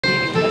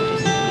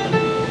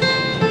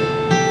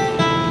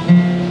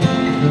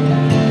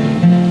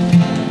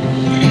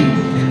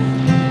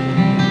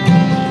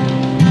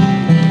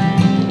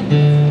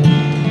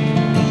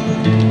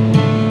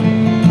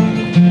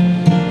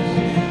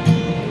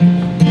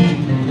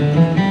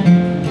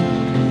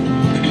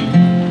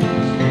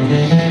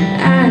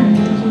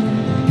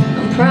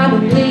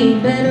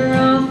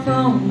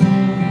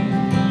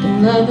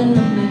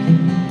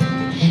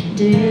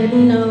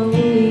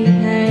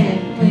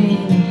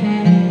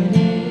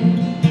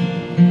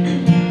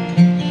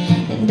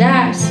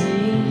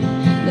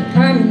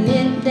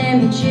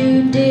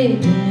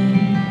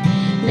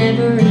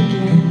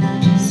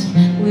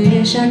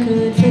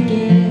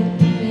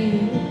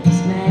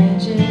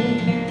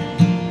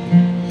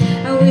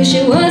wish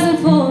it wasn't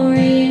 4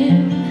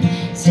 a.m.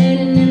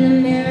 Standing in the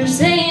mirror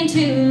saying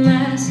to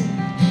myself,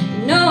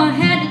 you know I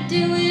had to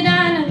do it,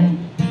 I know.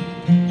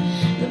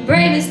 The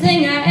bravest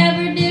thing I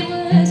ever did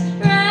was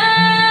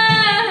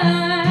right.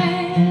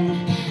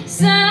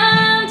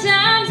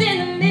 Sometimes in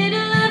the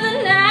middle of the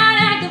night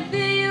I could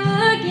feel you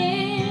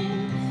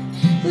again,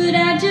 but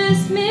I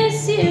just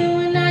miss you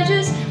and I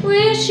just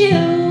wish you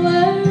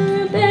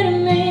were a better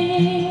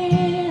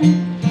man.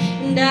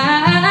 And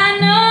I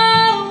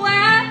know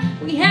why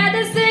we had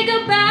to say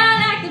goodbye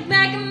like the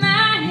back of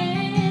my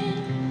hand.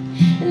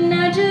 And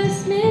I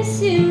just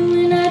miss you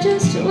and I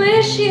just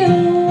wish you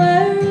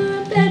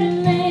were a better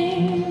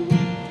man.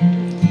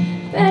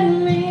 Better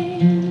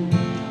man.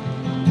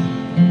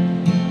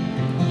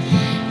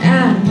 I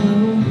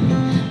know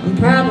I'm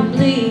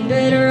probably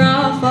better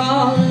off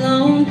all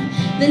alone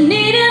than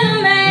needing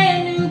a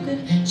man who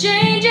could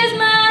change his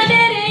mind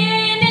at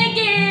any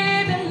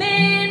given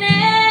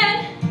minute.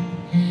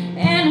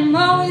 And I'm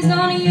always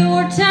on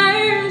your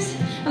terms.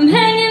 I'm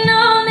hanging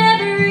on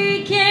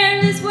every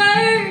careless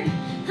word,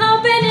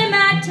 hoping it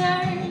might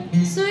turn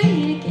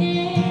sweet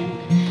again,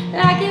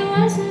 like it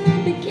was in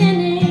the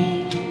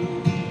beginning.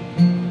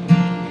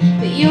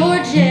 But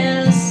your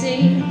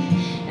jealousy,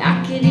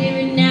 I could hear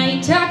it now.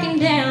 You're talking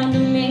down to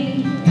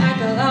me, like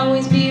I'll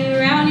always be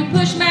around. You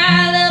push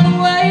my love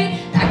away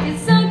like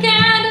it's some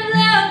kind of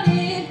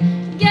loaded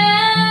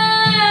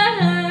gun.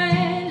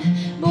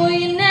 Boy,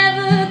 you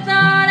never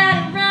thought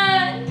I'd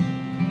run.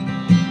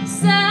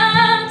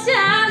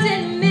 Sometimes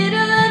in the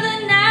middle of the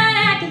night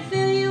I can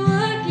feel you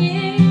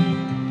again,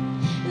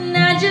 and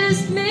I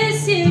just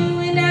miss you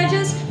and I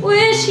just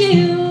wish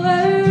you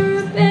were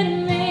a better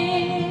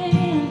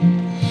man.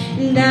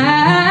 And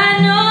I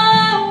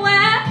know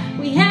why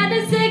we had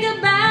to say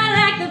goodbye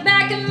like the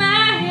back of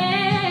my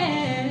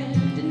hand.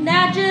 And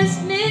I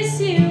just miss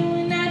you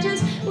and I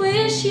just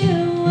wish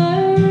you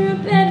were a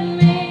better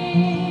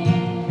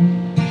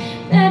man.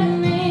 Better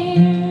man.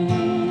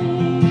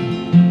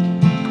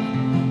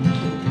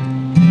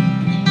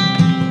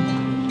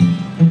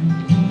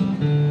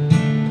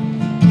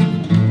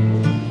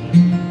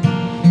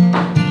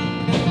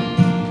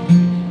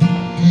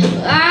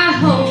 I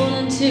hold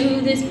on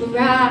to this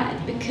pride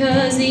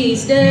because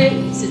these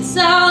days it's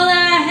all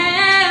I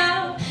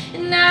have.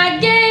 And I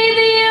gave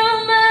you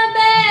my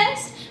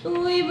best, but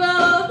we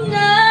both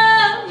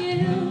know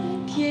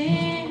you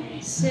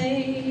can't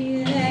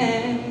say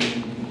that.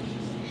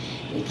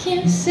 You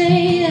can't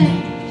say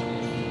that.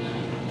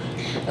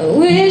 I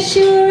wish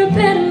you were a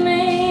better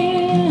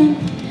man.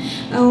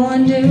 I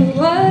wonder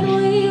what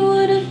we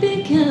would have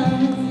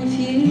become if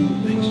you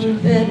were a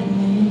better man.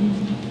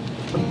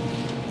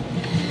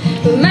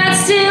 We might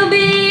still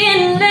be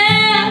in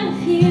love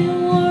if you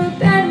were a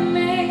better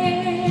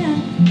man.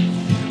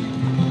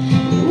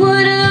 You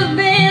would have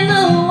been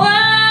the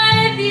one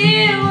if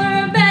you were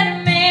a better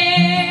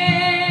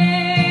man.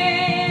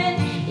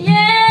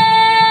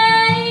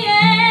 Yeah,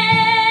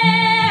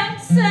 yeah.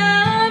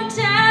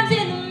 Sometimes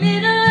in the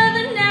middle of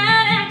the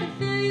night I can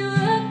feel you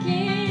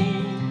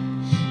again,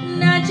 and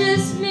I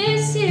just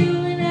miss you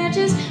and I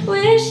just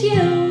wish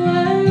you